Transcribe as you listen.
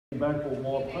back for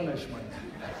more punishment.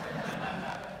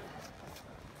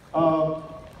 I'm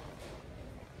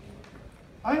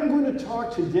going to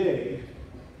talk today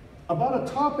about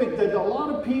a topic that a lot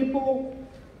of people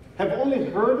have only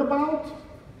heard about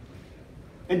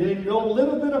and they know a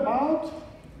little bit about.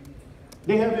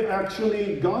 They have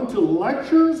actually gone to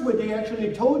lectures where they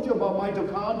actually told you about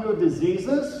mitochondrial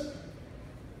diseases.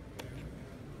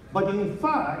 But in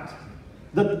fact,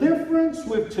 the difference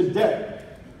with today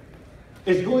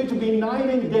is going to be night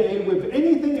and day with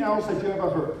anything else that you ever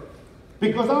heard.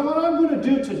 Because what I'm going to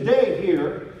do today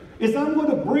here is I'm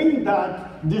going to bring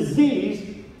that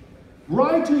disease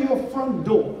right to your front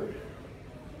door.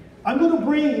 I'm going to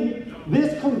bring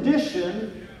this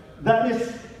condition that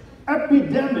is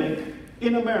epidemic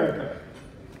in America.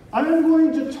 I'm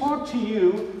going to talk to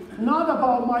you not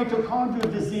about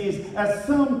mitochondrial disease as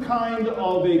some kind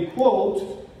of a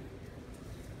quote,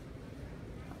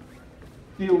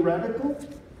 theoretical,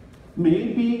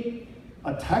 maybe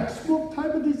a textbook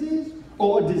type of disease,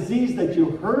 or a disease that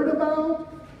you heard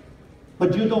about,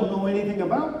 but you don't know anything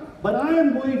about. But I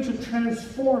am going to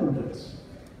transform this.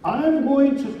 I am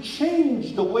going to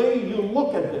change the way you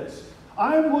look at this.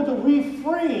 I am going to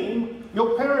reframe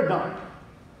your paradigm.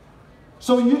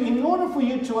 So in order for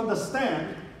you to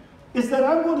understand, is that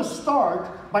I'm going to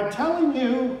start by telling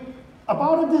you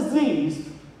about a disease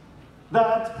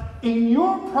that in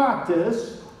your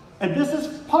practice, and this is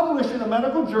published in a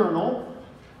medical journal,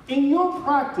 in your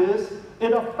practice,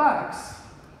 it affects.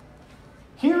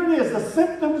 Here it is, the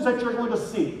symptoms that you're going to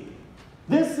see.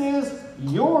 This is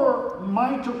your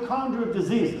mitochondrial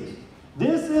diseases.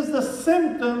 This is the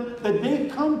symptom that they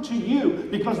come to you,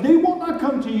 because they will not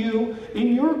come to you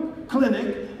in your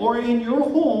clinic or in your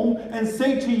home and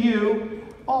say to you,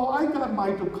 oh, I got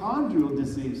mitochondrial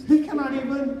disease. They cannot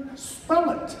even spell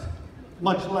it,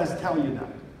 much less tell you that.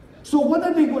 So what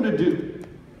are they going to do?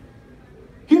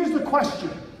 Here's the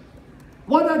question.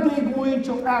 What are they going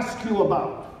to ask you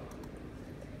about?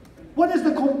 What is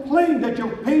the complaint that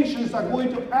your patients are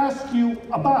going to ask you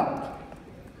about?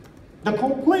 The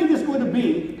complaint is going to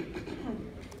be,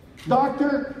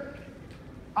 doctor,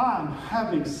 I'm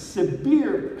having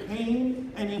severe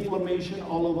pain and inflammation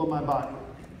all over my body.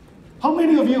 How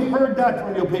many of you heard that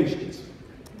from your patients?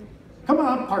 Come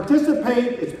on,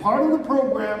 participate. It's part of the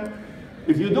program.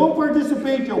 If you don't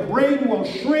participate, your brain will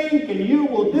shrink and you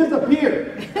will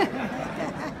disappear.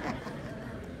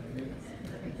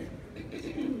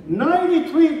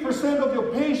 93% of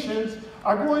your patients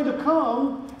are going to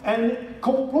come and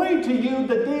complain to you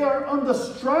that they are under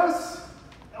stress,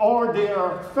 or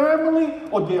their family,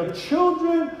 or their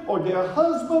children, or their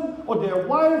husband, or their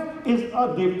wife is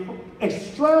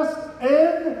stressed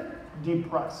and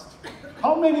depressed.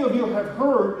 How many of you have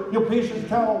heard your patients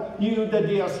tell you that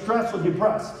they are stressed or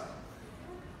depressed?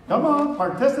 Come on,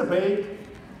 participate.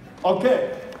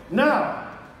 Okay, now,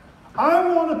 I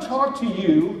want to talk to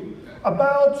you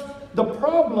about the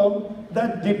problem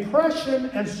that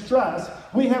depression and stress,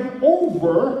 we have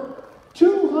over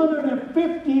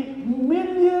 250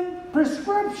 million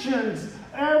prescriptions.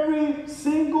 Every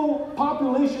single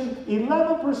population,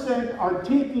 11% are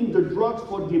taking the drugs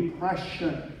for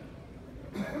depression.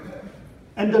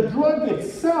 And the drug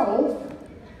itself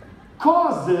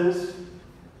causes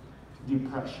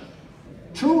depression.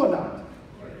 True or not?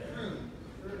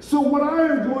 So what I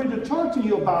am going to talk to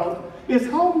you about is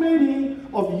how many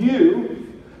of you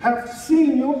have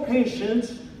seen your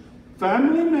patients,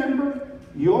 family member,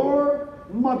 your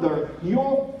mother,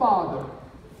 your father,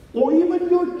 or even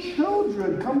your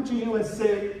children come to you and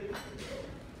say,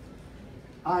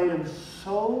 I am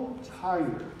so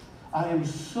tired. I am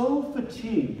so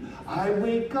fatigued. I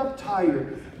wake up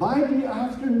tired. By the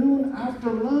afternoon, after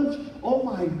lunch, oh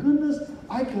my goodness,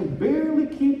 I can barely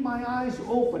keep my eyes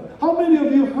open. How many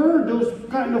of you heard those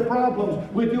kind of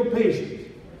problems with your patients?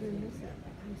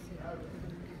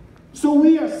 So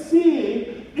we are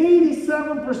seeing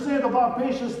 87% of our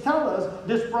patients tell us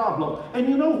this problem. And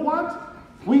you know what?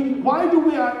 Why do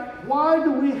we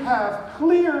have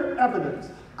clear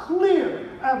evidence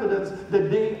that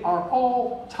they are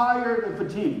all tired and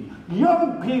fatigued?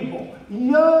 Young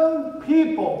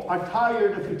people are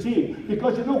tired and fatigued.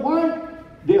 Because you know why?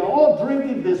 They are all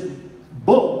drinking this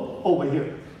bull over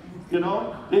here. You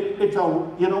know? It's a,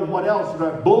 you know what else?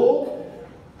 That bull?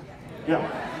 Yeah.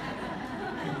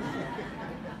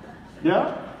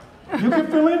 Yeah? You can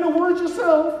fill in the words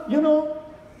yourself, you know.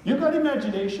 You got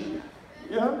imagination.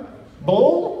 Yeah?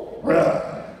 Bull?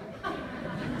 Yeah.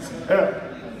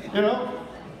 You know?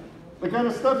 The kind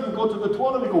of stuff you go to the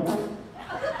toilet and go.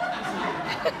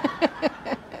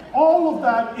 All of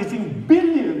that is in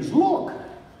billions. Look.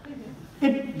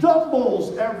 It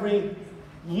doubles every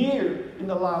year in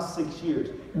the last 6 years.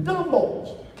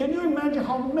 Doubles. Can you imagine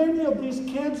how many of these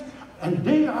kids, and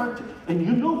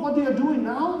you know what they are doing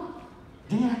now?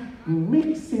 They are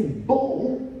mixing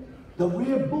the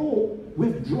rare bowl,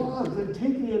 with drugs and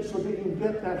taking it so they can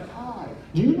get that high.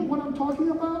 Do you know what I'm talking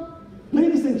about?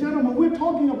 Ladies and gentlemen, we're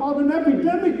talking about an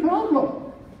epidemic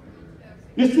problem.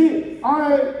 You see,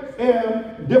 I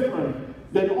am different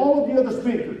than all of the other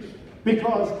speakers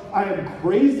because I am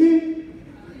crazy.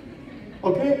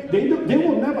 Okay? They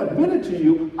will never admit it to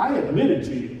you. I admit it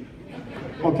to you.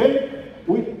 Okay?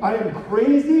 I am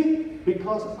crazy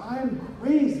because I am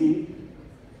crazy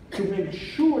to make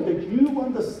sure that you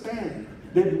understand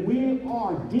that we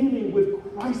are dealing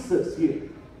with crisis here.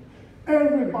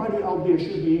 Everybody out there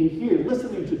should be here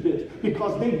listening to this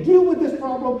because they deal with this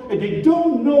problem and they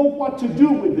don't know what to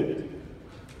do with it.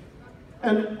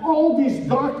 And all these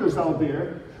doctors out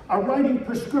there are writing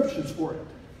prescriptions for it.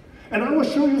 And I will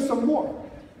show you some more.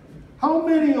 How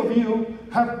many of you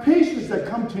have patients that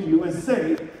come to you and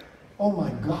say, oh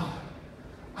my God,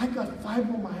 I got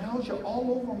fibromyalgia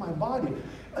all over my body.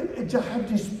 I just have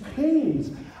these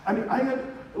pains. I mean,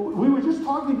 we were just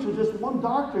talking to this one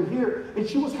doctor here, and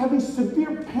she was having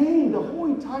severe pain the whole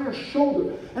entire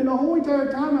shoulder. And the whole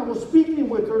entire time I was speaking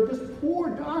with her, this poor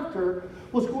doctor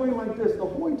was going like this the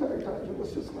whole entire time. It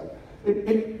was just like,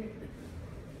 and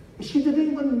she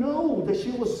didn't even know that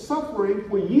she was suffering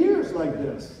for years like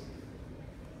this.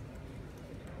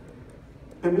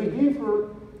 And we gave her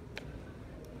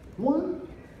one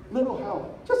little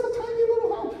help, just a tiny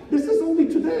little help. This is only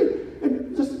today,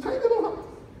 and just a tiny little help.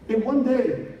 In one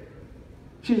day,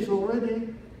 she's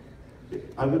already,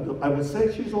 I would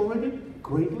say she's already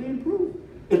greatly improved.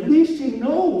 At least she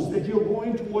knows that you're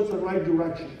going towards the right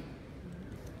direction.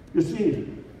 You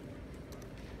see,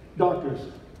 doctors,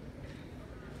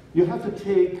 you have to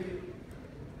take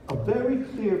a very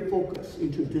clear focus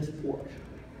into this portion.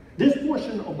 This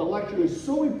portion of the lecture is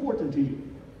so important to you.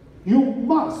 You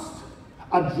must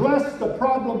address the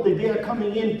problem that they are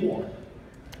coming in for.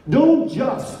 Don't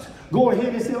just go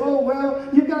ahead and say, oh, well,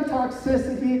 you got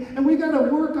toxicity, and we got to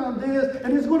work on this,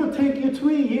 and it's going to take you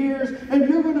 3 years, and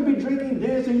you're going to be drinking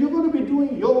this, and you're going to be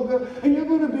doing yoga, and you're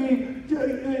going to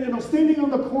be standing on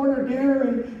the corner there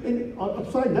and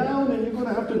upside down, and you're going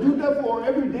to have to do that for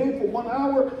every day for 1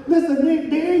 hour. Listen,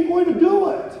 they ain't going to do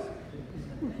it.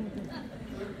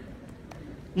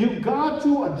 You've got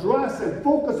to address and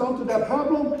focus onto that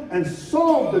problem and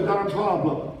solve the darn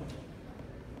problem.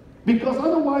 Because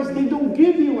otherwise they don't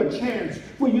give you a chance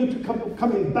for you to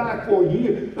coming back for a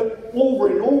year, over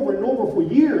and over and over for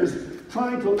years,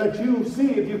 trying to let you see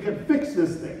if you can fix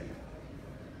this thing.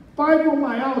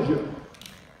 Fibromyalgia,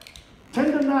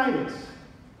 tendonitis,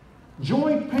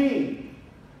 joint pain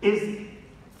is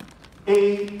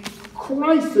a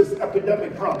crisis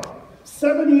epidemic problem.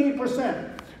 78%.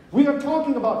 We are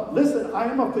talking about, listen,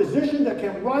 I am a physician that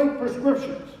can write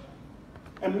prescriptions.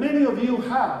 And many of you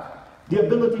have the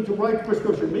ability to write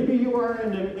prescription. Maybe you are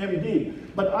an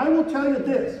MD. But I will tell you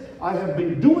this, I have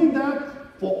been doing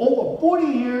that for over 40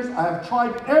 years. I have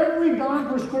tried every darn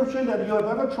prescription that you have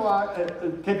ever tried,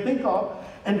 can think of,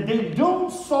 and they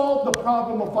don't solve the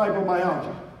problem of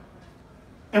fibromyalgia.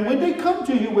 And when they come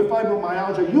to you with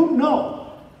fibromyalgia, you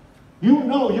know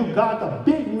you got a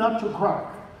big nut to crack.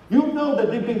 You know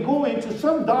that they've been going to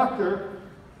some doctor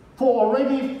for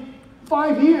already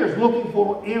 5 years looking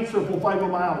for an answer for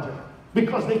fibromyalgia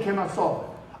because they cannot solve it.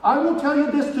 I will tell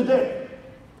you this today.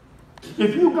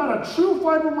 If you got a true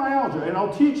fibromyalgia, and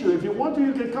I'll teach you, if you want to,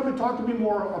 you can come and talk to me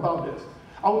more about this.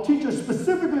 I'll teach you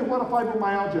specifically what a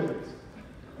fibromyalgia is.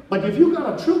 Like if you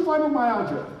got a true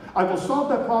fibromyalgia, I will solve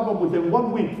that problem within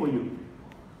 1 week for you.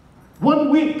 1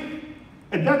 week.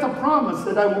 And that's a promise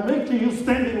that I will make to you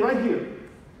standing right here.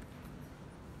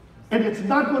 And it's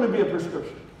not going to be a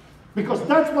prescription. Because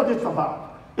that's what it's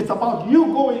about. It's about you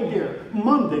going there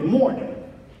Monday morning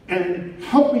and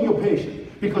helping your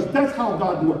patient. Because that's how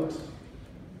God works.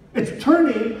 It's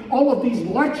turning all of these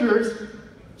lectures,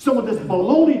 some of this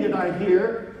baloney that I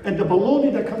hear, and the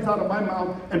baloney that comes out of my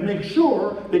mouth, and make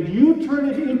sure that you turn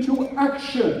it into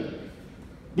action.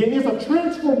 There is a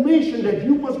transformation that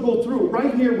you must go through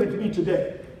right here with me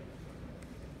today.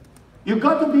 You've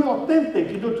got to be authentic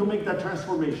in order to make that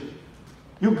transformation.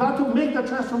 You've got to make that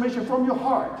transformation from your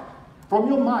heart, from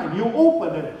your mind. You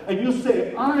open it and you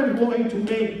say, I'm going to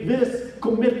make this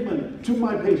commitment to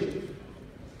my patient.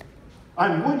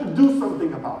 I'm going to do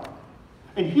something about it.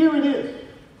 And here it is.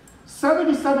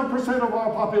 77% of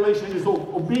our population is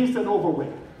obese and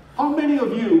overweight. How many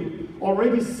of you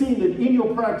already seen it in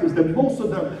your practice that most of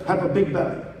them have a big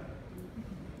belly?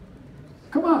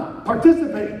 Come on,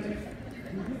 participate.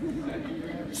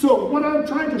 So what I'm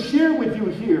trying to share with you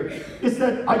here is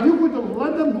that, are you going to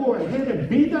let them go ahead and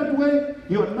be that way?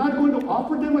 You're not going to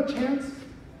offer them a chance?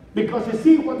 Because you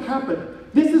see what happened.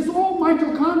 This is all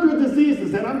mitochondrial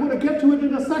diseases, and I'm going to get to it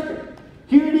in a second.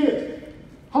 Here it is.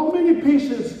 How many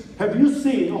patients have you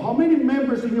seen, or how many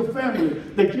members in your family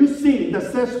that you see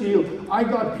that says to you, I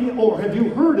got PMS, or have you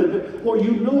heard of it, or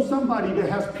you know somebody that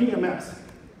has PMS?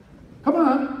 Come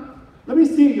on, let me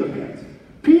see your hands.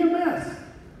 PMS.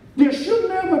 There should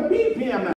never be PMS.